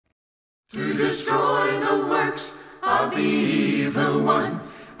To destroy the works of the evil one,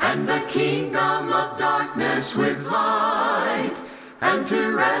 and the kingdom of darkness with light, and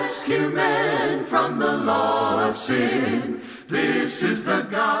to rescue men from the law of sin. This is the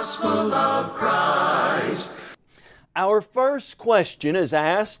gospel of Christ. Our first question is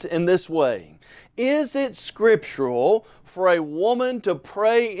asked in this way: is it scriptural for a woman to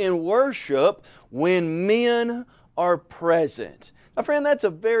pray in worship when men are present? My friend, that's a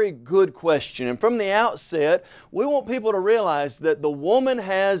very good question. And from the outset, we want people to realize that the woman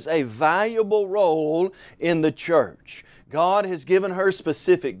has a valuable role in the church. God has given her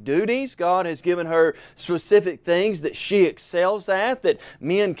specific duties. God has given her specific things that she excels at that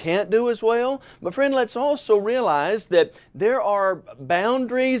men can't do as well. But friend, let's also realize that there are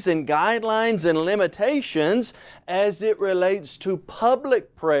boundaries and guidelines and limitations as it relates to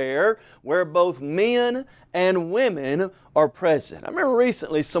public prayer where both men and women are present. I remember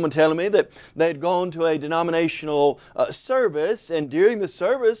recently someone telling me that they'd gone to a denominational service, and during the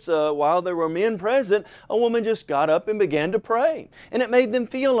service, while there were men present, a woman just got up and began to pray. And it made them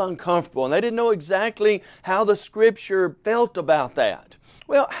feel uncomfortable, and they didn't know exactly how the Scripture felt about that.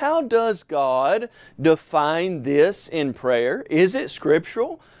 Well, how does God define this in prayer? Is it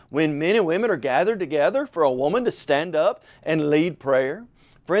scriptural when men and women are gathered together for a woman to stand up and lead prayer?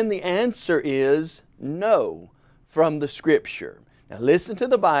 Friend, the answer is no from the Scripture. Now listen to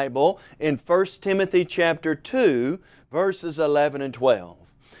the Bible in 1 Timothy chapter 2, verses 11 and 12.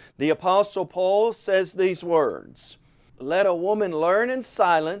 The Apostle Paul says these words: "Let a woman learn in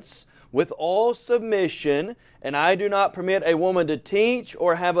silence with all submission, and I do not permit a woman to teach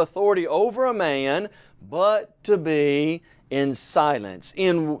or have authority over a man, but to be in silence."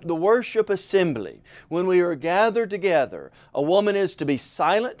 In the worship assembly, when we are gathered together, a woman is to be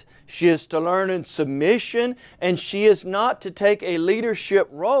silent, she is to learn in submission, and she is not to take a leadership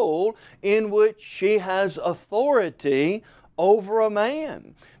role in which she has authority over a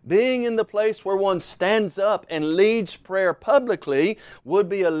man. Being in the place where one stands up and leads prayer publicly would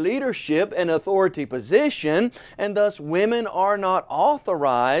be a leadership and authority position, and thus women are not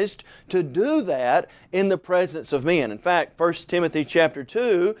authorized to do that in the presence of men. In fact, 1 Timothy chapter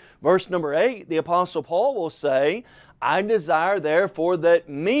 2, verse number 8, the Apostle Paul will say, "I desire therefore that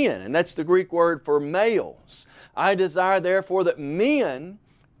men," and that's the Greek word for males, "I desire therefore that men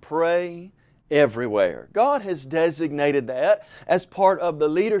pray everywhere." God has designated that as part of the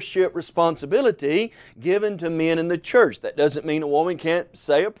leadership responsibility given to men in the church. That doesn't mean a woman can't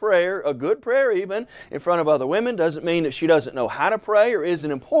say a prayer, a good prayer even, in front of other women. Doesn't mean that she doesn't know how to pray or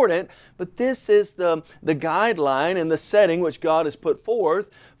isn't important. But this is the guideline and the setting which God has put forth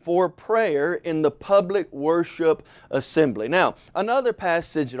for prayer in the public worship assembly. Now, another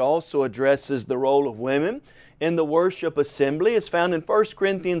passage that also addresses the role of women in the worship assembly is found in 1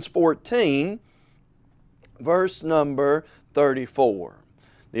 Corinthians 14, verse number 34.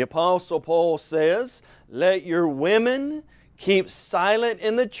 The Apostle Paul says, "Let your women keep silent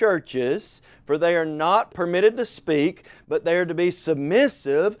in the churches, for they are not permitted to speak, but they are to be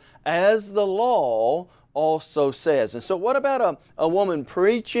submissive, as the law also says." And so what about a woman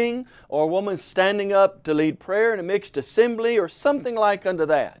preaching, or a woman standing up to lead prayer in a mixed assembly, or something like unto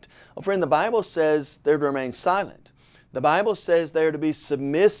that? Well, friend, the Bible says they're to remain silent. The Bible says they're to be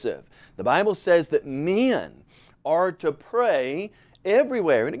submissive. The Bible says that men are to pray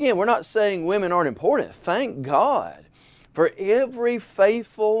everywhere. And again, we're not saying women aren't important. Thank God for every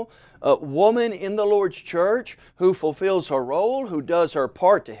faithful woman in the Lord's church who fulfills her role, who does her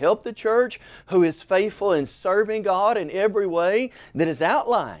part to help the church, who is faithful in serving God in every way that is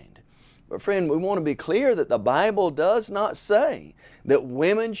outlined. But friend, we want to be clear that the Bible does not say that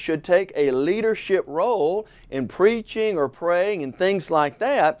women should take a leadership role in preaching or praying and things like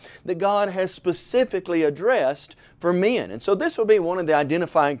that God has specifically addressed for men. And so this will be one of the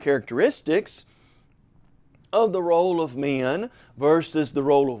identifying characteristics of the role of men versus the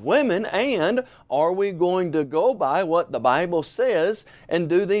role of women. And are we going to go by what the Bible says and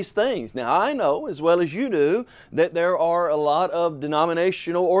do these things? Now, I know as well as you do that there are a lot of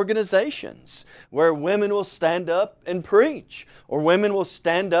denominational organizations where women will stand up and preach, or women will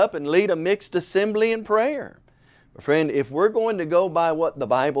stand up and lead a mixed assembly in prayer. But friend, if we're going to go by what the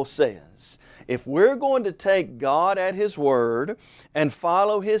Bible says, if we're going to take God at His word and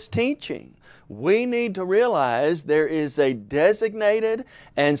follow His teaching, we need to realize there is a designated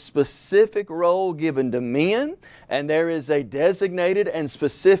and specific role given to men, and there is a designated and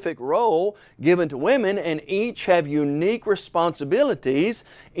specific role given to women, and each have unique responsibilities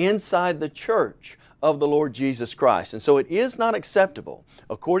inside the church of the Lord Jesus Christ. And so it is not acceptable,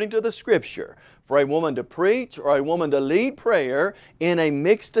 according to the Scripture, for a woman to preach or a woman to lead prayer in a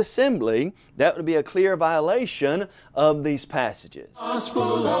mixed assembly, that would be a clear violation of these passages.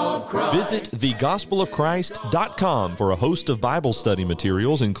 Visit thegospelofchrist.com for a host of Bible study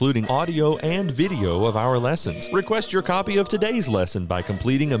materials, including audio and video of our lessons. Request your copy of today's lesson by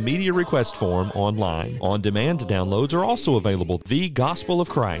completing a media request form online. On-demand downloads are also available at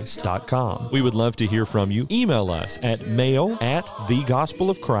thegospelofchrist.com. We would love to hear from you. Email us at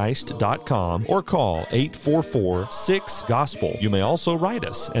mail@thegospelofchrist.com or call 844-6-GOSPEL. You may also write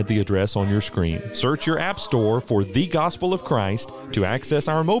us at the address on your screen. Search your app store for The Gospel of Christ to access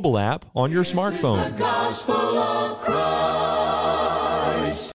our mobile app on your smartphone. The Gospel of Christ.